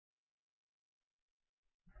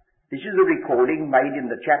This is a recording made in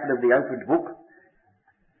the chapel of the Opened Book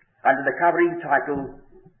under the covering title,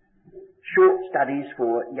 Short Studies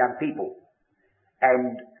for Young People.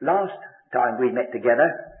 And last time we met together,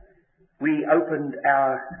 we opened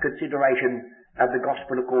our consideration of the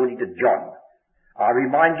Gospel according to John. I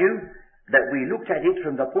remind you that we looked at it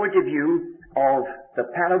from the point of view of the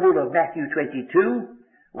parable of Matthew 22,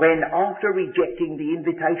 when after rejecting the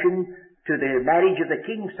invitation to the marriage of the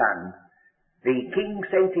king's son, the king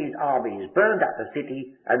sent his armies, burned up the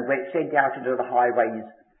city, and sent out into the highways,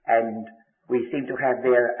 and we seem to have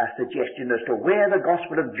there a suggestion as to where the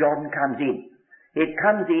Gospel of John comes in. It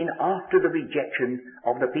comes in after the rejection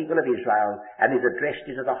of the people of Israel and is addressed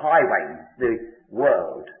to the highways, the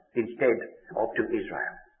world, instead of to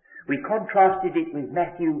Israel. We contrasted it with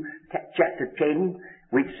Matthew chapter 10,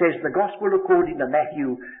 which says the Gospel according to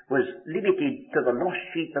Matthew was limited to the lost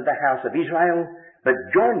sheep of the house of Israel, but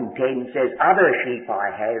John 10 says, other sheep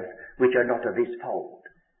I have which are not of this fold.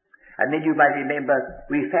 And then you may remember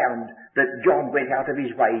we found that John went out of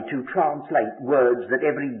his way to translate words that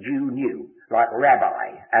every Jew knew, like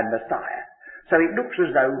rabbi and Messiah. So it looks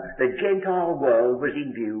as though the Gentile world was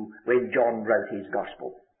in view when John wrote his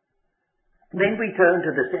Gospel. Then we turn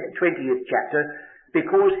to the 20th chapter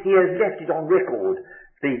because he has left it on record,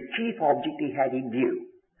 the chief object he had in view.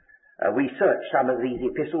 We search some of these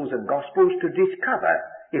epistles and Gospels to discover,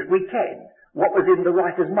 if we can, what was in the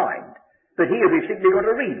writer's mind. But here we've simply got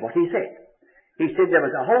to read what he said. He said there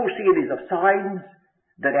was a whole series of signs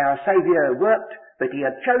that our Saviour worked, but he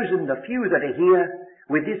had chosen the few that are here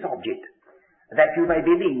with this object, that you may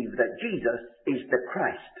believe that Jesus is the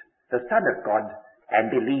Christ, the Son of God, and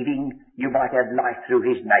believing you might have life through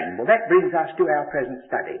his name. Well, that brings us to our present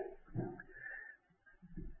study.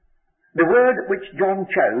 The word which John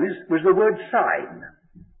chose was the word sign.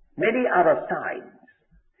 Many other signs.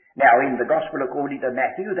 Now, in the Gospel according to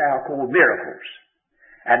Matthew, they are called miracles.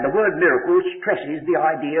 And the word miracles stresses the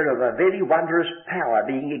idea of a very wondrous power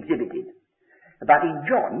being exhibited. But in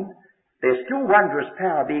John, there's still wondrous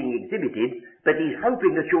power being exhibited, but he's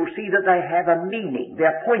hoping that you'll see that they have a meaning.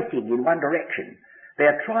 They're pointing in one direction.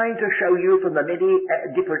 They're trying to show you from the many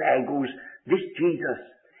different angles, this Jesus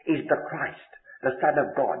is the Christ, the Son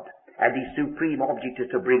of God, and his supreme object is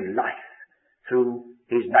to bring life through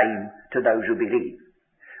his name to those who believe.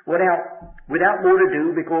 Well, now, without more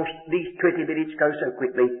ado, because these 20 minutes go so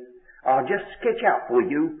quickly, I'll just sketch out for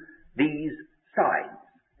you these signs.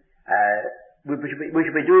 We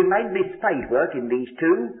shall be doing mainly spade work in these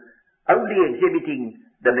two, only exhibiting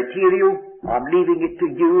the material. I'm leaving it to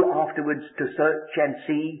you afterwards to search and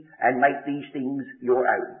see and make these things your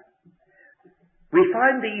own. We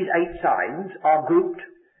find these 8 signs are grouped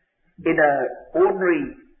in an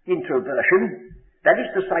ordinary introversion. That is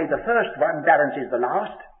to say, the first one balances the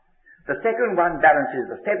last. The second one balances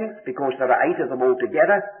the 7th, because there are 8 of them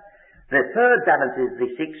altogether. The third balances the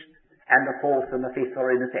 6th, and the 4th and the 5th are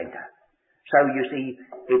in the centre. So you see,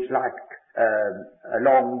 it's like a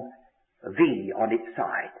long V on its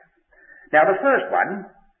side. Now the first one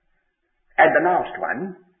and the last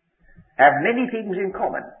one have many things in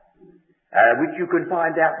common, which you can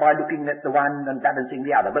find out by looking at the one and balancing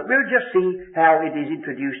the other. But we'll just see how it is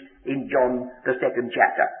introduced in John, the 2nd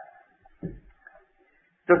chapter.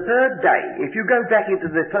 The third day, if you go back into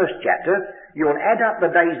the first chapter, you'll add up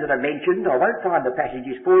the days that are mentioned. I won't find the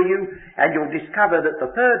passages for you, and you'll discover that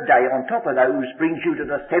the third day on top of those brings you to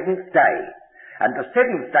the 7th day. And the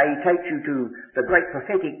 7th day takes you to the great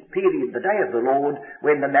prophetic period, the day of the Lord,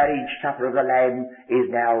 when the marriage supper of the Lamb is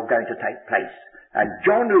now going to take place. And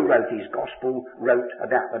John, who wrote his Gospel, wrote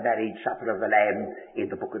about the marriage supper of the Lamb in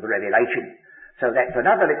the book of the Revelation. So that's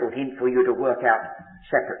another little hint for you to work out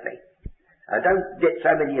separately. Don't get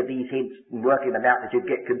so many of these hints and working them out that you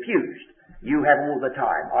get confused. You have all the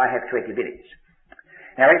time. I have 20 minutes.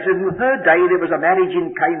 Now, it says, on the third day there was a marriage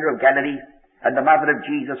in Cana of Galilee, and the mother of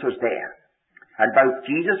Jesus was there. And both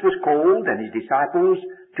Jesus was called and his disciples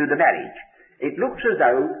to the marriage. It looks as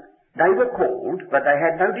though they were called, but they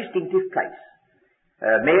had no distinctive place.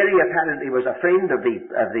 Mary apparently was a friend of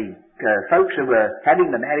the folks who were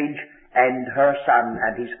having the marriage, and her son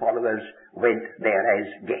and his followers went there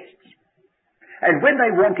as guests. And when they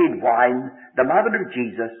wanted wine, the mother of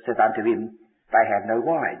Jesus said unto him, they have no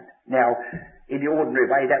wine. Now, in the ordinary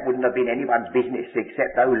way, that wouldn't have been anyone's business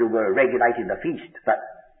except those who were regulating the feast. But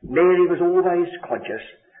Mary was always conscious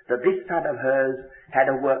that this son of hers had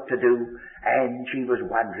a work to do, and she was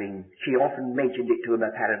wondering. She often mentioned it to him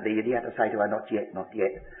apparently, and he had to say to her, not yet, not yet.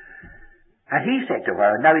 And he said to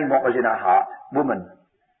her, knowing what was in her heart, Woman,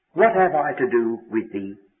 what have I to do with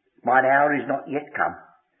thee? Mine hour is not yet come.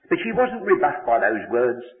 But she wasn't rebuffed by those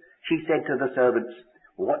words. She said to the servants,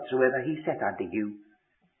 whatsoever he saith unto you,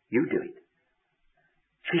 you do it.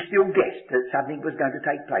 She still guessed that something was going to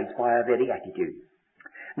take place by her very attitude.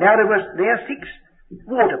 Now there were 6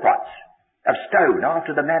 water pots of stone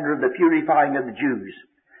after the manner of the purifying of the Jews,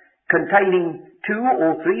 containing 2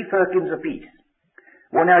 or 3 firkins apiece.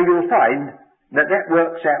 Well, now you'll find that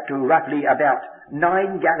works out to roughly about 9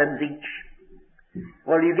 gallons each.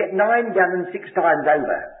 Well, you get 9 gallons 6 times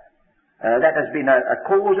over. That has been a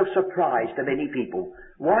cause of surprise to many people.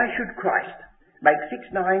 Why should Christ make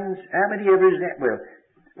 6 nines? How many ever is that? Well,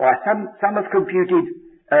 why, some have computed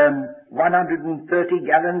 130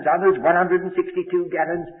 gallons, others 162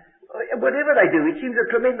 gallons. Whatever they do, it seems a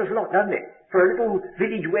tremendous lot, doesn't it, for a little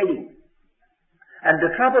village wedding. And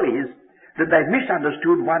the trouble is that they've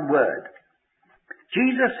misunderstood one word.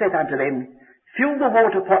 Jesus said unto them, fill the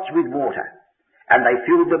water pots with water. And they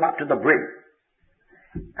filled them up to the brim.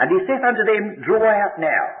 And he said unto them, draw out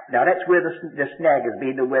now. Now that's where the snag has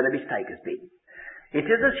been and where the mistake has been. It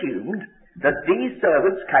is assumed that these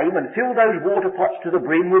servants came and filled those water pots to the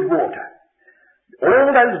brim with water. All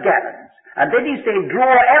those gallons. And then he said, draw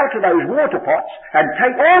out of those water pots and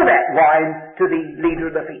take all that wine to the leader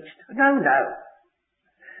of the feast. No.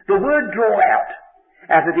 The word draw out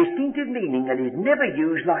has a distinctive meaning and is never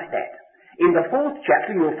used like that. In the 4th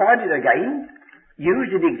chapter you'll find it again,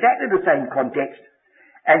 used in exactly the same context.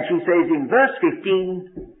 And she says in verse 15,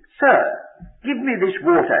 Sir, give me this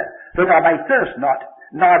water, that I may thirst not,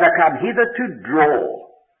 neither come hither to draw.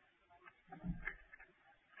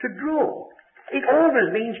 To draw. It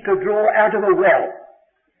always means to draw out of a well.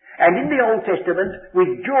 And in the Old Testament,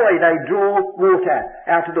 with joy they draw water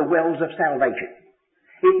out of the wells of salvation.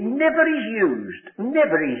 It never is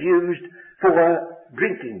used for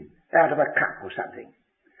drinking out of a cup or something.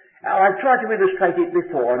 Now, I've tried to illustrate it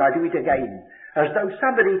before, and I do it again, as though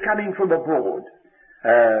somebody coming from abroad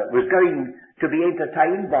was going to be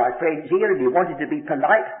entertained by friends here, and he wanted to be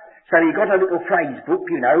polite, so he got a little phrase book,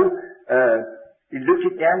 he looked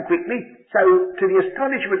it down quickly. So, to the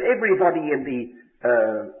astonishment of everybody in the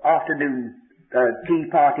afternoon tea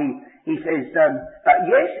party, he says,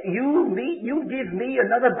 yes, you give me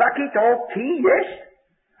another bucket of tea, yes?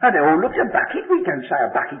 And they all looked at bucket. We don't say a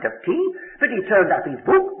bucket of tea. But he turned up his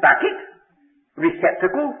book, bucket,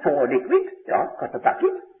 receptacle for liquid. Yeah, got the bucket,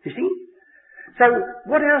 you see. So,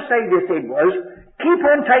 what our Saviour said was, keep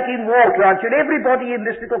on taking water until everybody in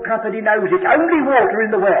this little company knows it's only water in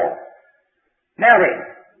the well. Now then,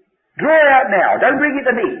 draw out now. Don't bring it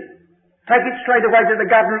to me. Take it straight away to the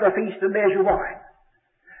governor of the feast and there's your wine.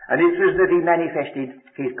 And it was that he manifested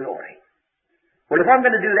his glory. Well, if I'm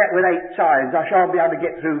going to do that with 8 signs, I shan't be able to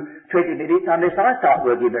get through 20 minutes unless I start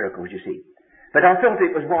working miracles, you see. But I felt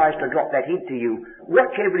it was wise to drop that hint to you.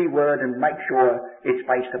 Watch every word and make sure it's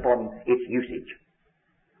based upon its usage.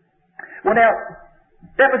 Well, now,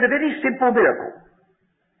 that was a very simple miracle.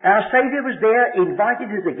 Our Saviour was there,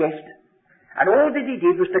 invited as a guest, and all that he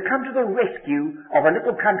did was to come to the rescue of a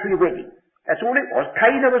little country wedding. That's all it was.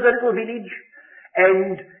 Cana was a little village,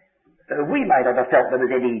 and we may not have felt there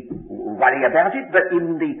was any worry about it, but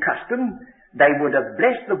in the custom, they would have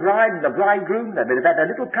blessed the bride and the bridegroom. They would have had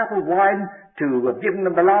a little cup of wine to have given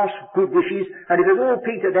them the last good wishes, and it was all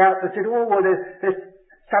petered out. They said, oh, well, there's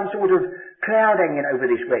some sort of cloud hanging over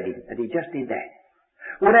this wedding, and he just did that.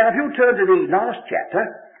 Well, now, if you turn to the last chapter,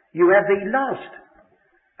 you have the last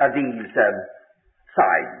of these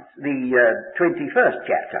signs, the 21st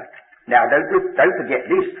chapter. Now, don't forget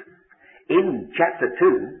this. In chapter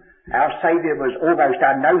 2, our Saviour was almost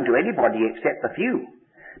unknown to anybody except a few.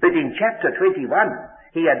 But in chapter 21,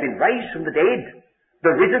 he had been raised from the dead,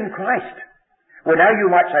 the risen Christ. Well, now you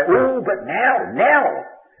might say, oh, but now,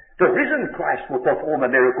 the risen Christ will perform a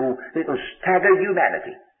miracle that will stagger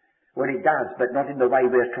humanity. Well, it does, but not in the way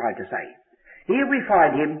we're trying to say. Here we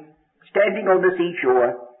find him standing on the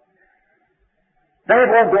seashore. They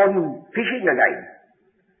have all gone fishing again,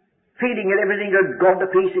 feeling that everything had gone to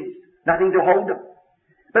pieces, nothing to hold them.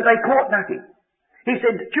 But they caught nothing. He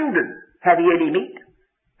said, children, have ye any meat?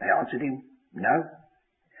 They answered him, no.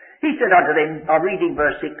 He said unto them, I'm reading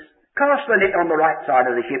verse 6, cast the net on the right side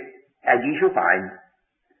of the ship, and ye shall find.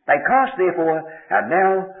 They cast therefore, and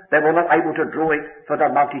now they were not able to draw it for the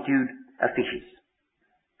multitude of fishes.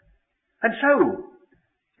 And so,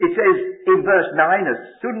 it says in verse 9, as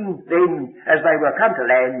soon then as they were come to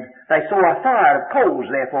land, they saw a fire of coals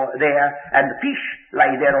therefore there, and the fish lay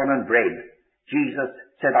thereon and bread. Jesus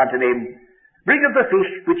said unto them, bring of the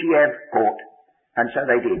fish which ye have caught. And so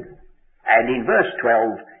they did. And in verse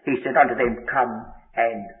 12, he said unto them, come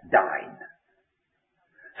and dine.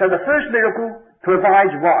 So the first miracle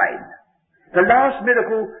provides wine. The last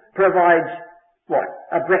miracle provides what?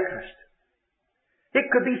 A breakfast. It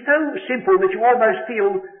could be so simple that you almost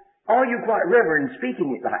feel, are you quite reverent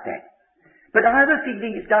speaking it like that? But I have a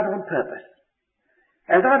feeling it's done on purpose.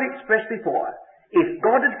 As I've expressed before, if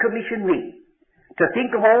God had commissioned me to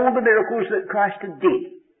think of all the miracles that Christ had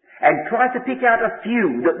did, and try to pick out a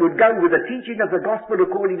few that would go with the teaching of the Gospel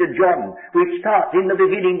according to John, which starts, in the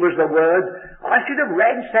beginning was the Word, I should have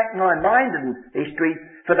ransacked my mind and history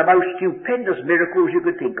for the most stupendous miracles you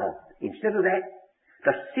could think of. Instead of that,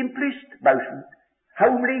 the simplest, most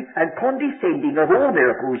homely and condescending of all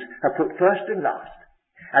miracles are put first and last.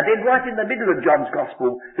 And then right in the middle of John's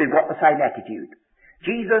Gospel, we've got the same attitude.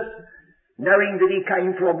 Jesus, knowing that he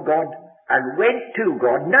came from God and went to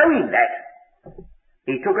God, knowing that,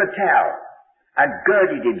 he took a towel and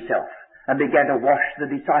girded himself and began to wash the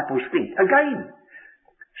disciples' feet. Again,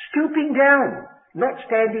 stooping down, not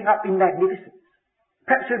standing up in magnificence.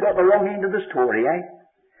 Perhaps we've got the wrong end of the story, eh?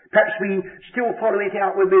 Perhaps we still follow it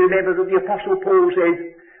out when we remember that the Apostle Paul says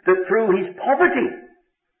that through his poverty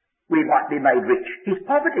we might be made rich. His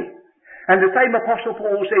poverty. And the same Apostle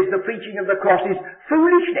Paul says the preaching of the cross is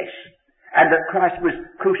foolishness, and that Christ was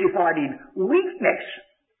crucified in weakness.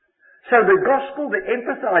 So the gospel that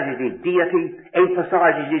emphasizes his deity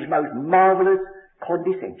emphasizes his most marvelous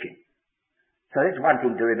condescension. So that's one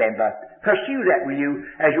thing to remember. Pursue that, will you,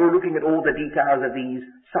 as you're looking at all the details of these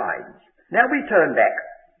signs. Now we turn back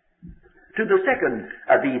to the second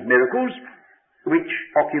of these miracles, which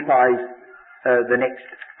occupies the next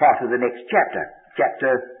part of the next chapter.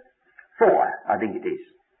 Chapter 4, I think it is.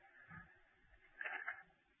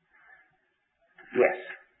 Yes.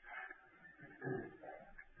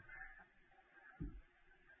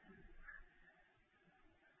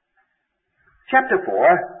 Chapter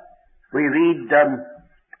 4, we read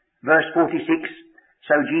verse 46,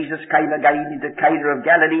 So Jesus came again into Cana of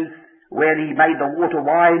Galilee, where he made the water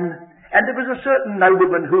wine, and there was a certain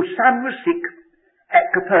nobleman whose son was sick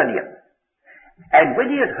at Capernaum. And when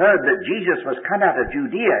he had heard that Jesus was come out of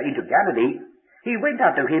Judea into Galilee, he went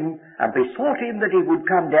unto him and besought him that he would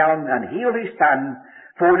come down and heal his son,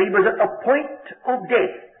 for he was at the point of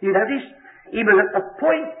death. You notice? He was at the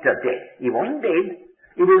point of death. He wasn't dead.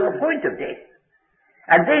 He was at the point of death.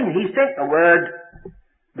 And then he sent the word,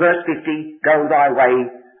 verse 50, Go thy way,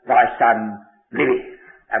 thy son liveth.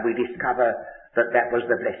 And we discover that that was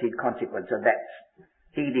the blessed consequence of that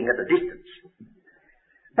healing at a distance.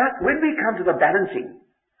 But when we come to the balancing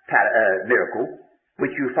miracle,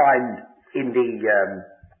 which you find in the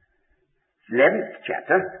 11th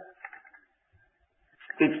chapter,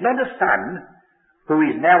 it's not a son who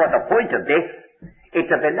is now at the point of death.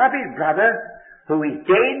 It's a beloved brother who is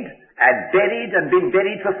dead and been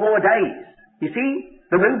buried for 4 days. You see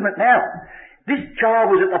the movement now. This child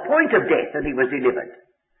was at the point of death and he was delivered.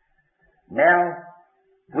 Now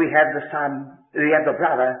we have the son, we have the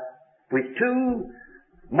brother with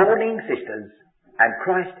 2 mourning sisters and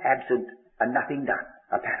Christ absent and nothing done,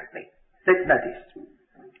 apparently. Let's notice.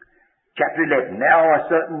 Chapter 11. Now a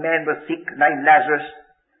certain man was sick named Lazarus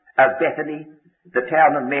of Bethany, the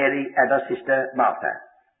town of Mary and her sister Martha.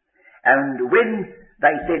 And when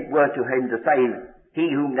they sent word to him to say, He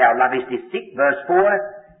whom thou lovest is sick, verse 4,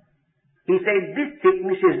 he said, This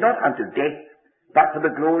sickness is not unto death, but for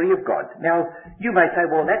the glory of God. Now, you may say,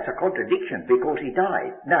 well, that's a contradiction because he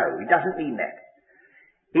died. No, he doesn't mean that.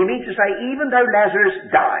 He means to say, even though Lazarus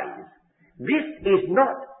dies, this is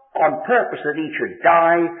not on purpose that he should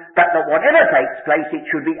die, but that whatever takes place, it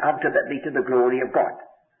should be ultimately to the glory of God.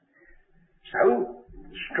 So,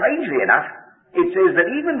 strangely enough, it says that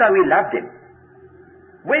even though he loved him,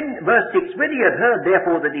 verse 6, when he had heard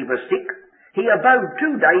therefore that he was sick, he abode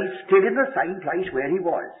 2 days still in the same place where he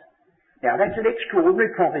was. Now that's an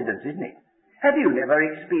extraordinary providence, isn't it? Have you never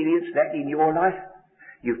experienced that in your life?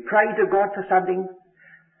 You've prayed to God for something,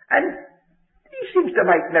 and he seems to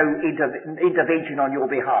make no intervention on your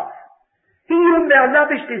behalf. He whom thou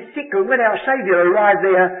lovest is sick, and when our Saviour arrived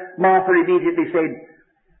there, Martha immediately said,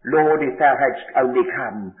 Lord, if thou hadst only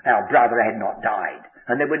come, our brother had not died.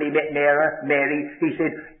 And then when he met Mary, she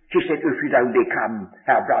said, if you'd only come,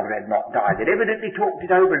 our brother had not died. They evidently talked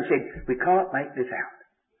it over and said, we can't make this out.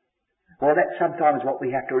 Well, that's sometimes what we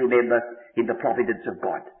have to remember in the providence of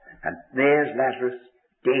God. And there's Lazarus,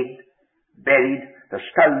 dead, buried, the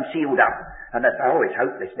stone sealed up. And they say, it's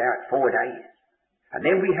hopeless now, it's 4 days. And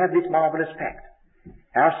then we have this marvellous fact.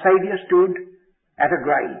 Our Saviour stood at a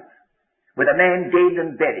grave with a man dead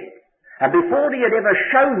and buried. And before he had ever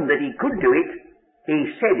shown that he could do it, he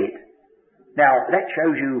said it. Now, that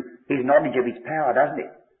shows you his knowledge of his power, doesn't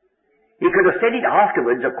it? He could have said it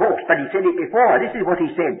afterwards, of course, but he said it before. This is what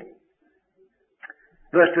he said.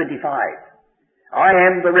 Verse 25. I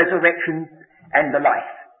am the resurrection and the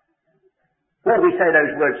life. Well, we say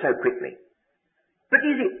those words so quickly. But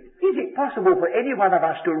is it possible for any one of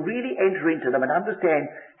us to really enter into them and understand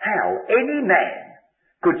how any man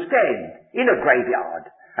could stand in a graveyard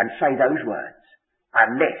and say those words,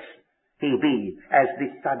 unless he be, as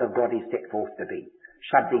this Son of God is set forth to be,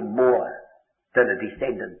 something more than a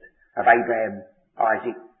descendant of Abraham,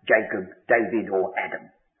 Isaac, Jacob, David, or Adam?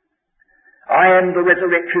 I am the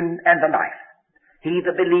resurrection and the life. He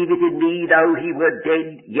that believeth in me, though he were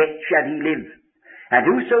dead, yet shall he live. And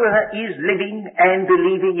whosoever is living and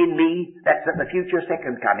believing in me, that's at the future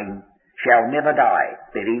second coming, shall never die.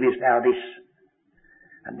 Believest thou this?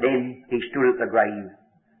 And then he stood at the grave.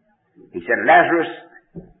 He said, Lazarus,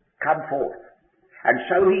 come forth. And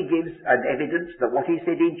so he gives an evidence that what he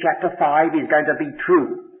said in chapter 5 is going to be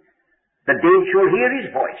true. The dead shall hear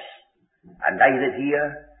his voice, and they that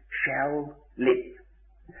hear shall live.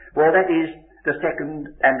 Well, that is the second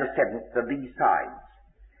and the seventh of these signs.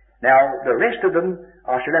 Now, the rest of them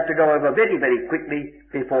I shall have to go over very, very quickly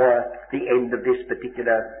before the end of this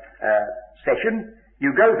particular session.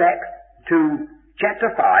 You go back to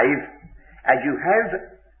chapter 5, and you have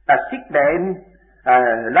a sick man,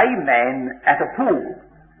 a lame man at a pool.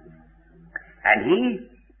 And he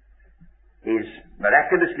is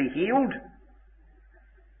miraculously healed.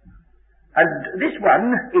 And this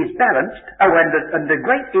one is balanced. Oh, and the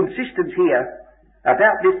great insistence here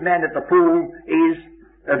about this man at the pool is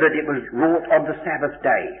that it was wrought on the Sabbath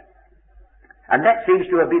day. And that seems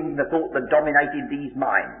to have been the thought that dominated these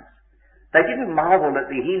minds. They didn't marvel at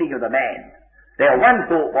the healing of the man. Their one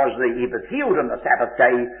thought was that he was healed on the Sabbath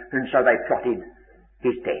day, and so they plotted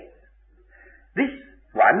his death. This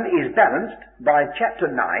one is balanced by chapter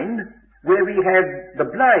 9, where we have the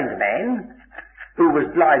blind man who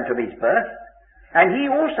was blind from his birth, and he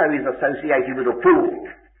also is associated with a pool.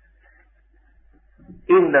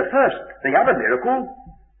 In the other miracle,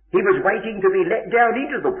 he was waiting to be let down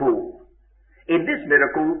into the pool. In this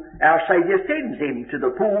miracle, our Saviour sends him to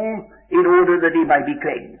the pool in order that he may be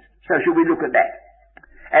cleansed. So shall we look at that?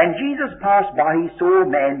 And Jesus passed by, he saw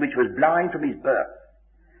a man which was blind from his birth.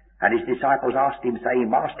 And his disciples asked him,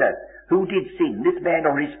 saying, Master, who did sin, this man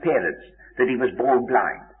or his parents, that he was born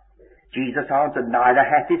blind? Jesus answered, Neither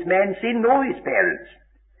hath this man sinned nor his parents,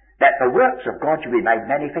 that the works of God should be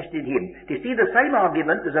made manifest in him. Do you see the same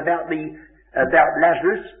argument as about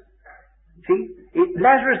Lazarus? See,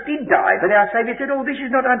 Lazarus did die, but our Saviour said, this is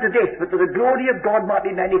not unto death, but that the glory of God might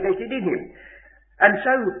be manifested in him. And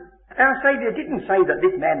so, our Saviour didn't say that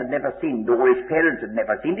this man had never sinned, or his parents had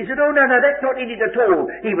never sinned. He said, no, that's not in it at all.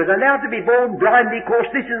 He was allowed to be born blind because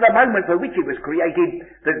this is the moment for which he was created,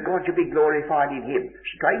 that God should be glorified in him.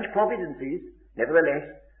 Strange providences,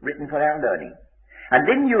 nevertheless, written for our learning. And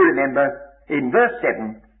then you remember, in verse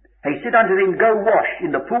 7, he said unto them, Go wash in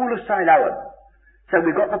the pool of Siloam. So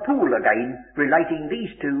we've got the pool again, relating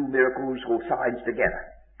these two miracles or signs together.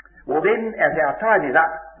 Well then, as our time is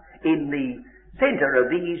up, in the centre of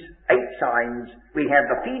these 8 signs, we have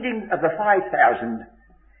the feeding of the 5,000,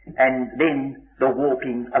 and then the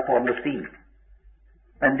walking upon the sea.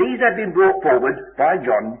 And these have been brought forward by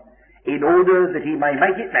John, in order that he may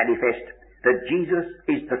make it manifest that Jesus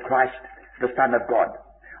is the Christ, the Son of God.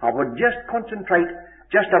 I would just concentrate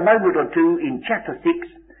just a moment or two in chapter 6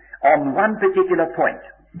 on one particular point.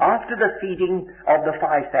 After the feeding of the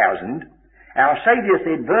 5,000, our Saviour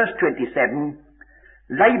said, verse 27,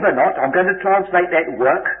 Labour not, I'm going to translate that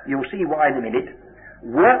work, you'll see why in a minute,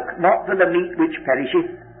 work not for the meat which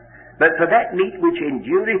perisheth, but for that meat which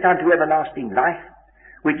endureth unto everlasting life,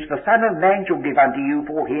 which the Son of Man shall give unto you,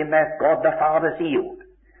 for him hath God the Father sealed.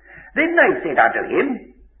 Then they said unto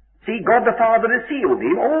him, see, God the Father has sealed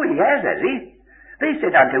him. Oh, he has he? They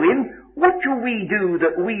said unto him, What shall we do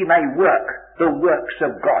that we may work the works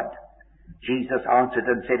of God? Jesus answered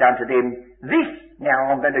and said unto them, This,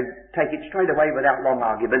 now I'm going to take it straight away without long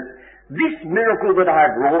argument, this miracle that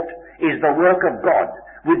I have wrought is the work of God,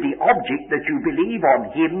 with the object that you believe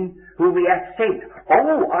on him whom he hath sent.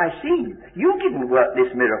 Oh, I see. You didn't work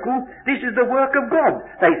this miracle. This is the work of God.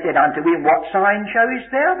 They said unto him, What sign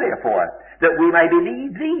showest thou therefore, that we may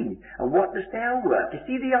believe thee? And what dost thou work? You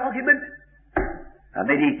see the argument? And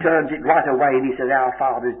then he turns it right away and he says,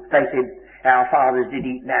 they said, our fathers did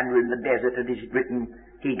eat manna in the desert, and it is written,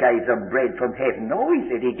 he gave them bread from heaven. No, he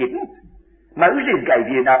said he didn't. Moses gave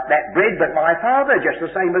you not that bread, but my Father, just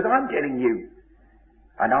the same as I'm telling you.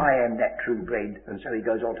 And I am that true bread. And so he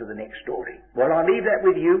goes on to the next story. Well, I'll leave that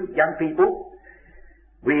with you, young people.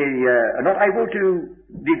 We are not able to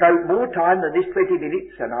devote more time than this 20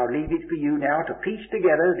 minutes, and I'll leave it for you now to piece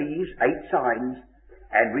together these 8 signs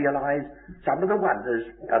and realize some of the wonders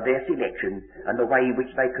of their selection and the way in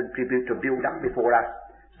which they contribute to build up before us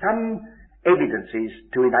some evidences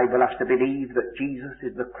to enable us to believe that Jesus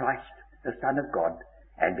is the Christ, the Son of God,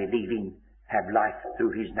 and believing have life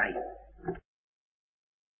through his name.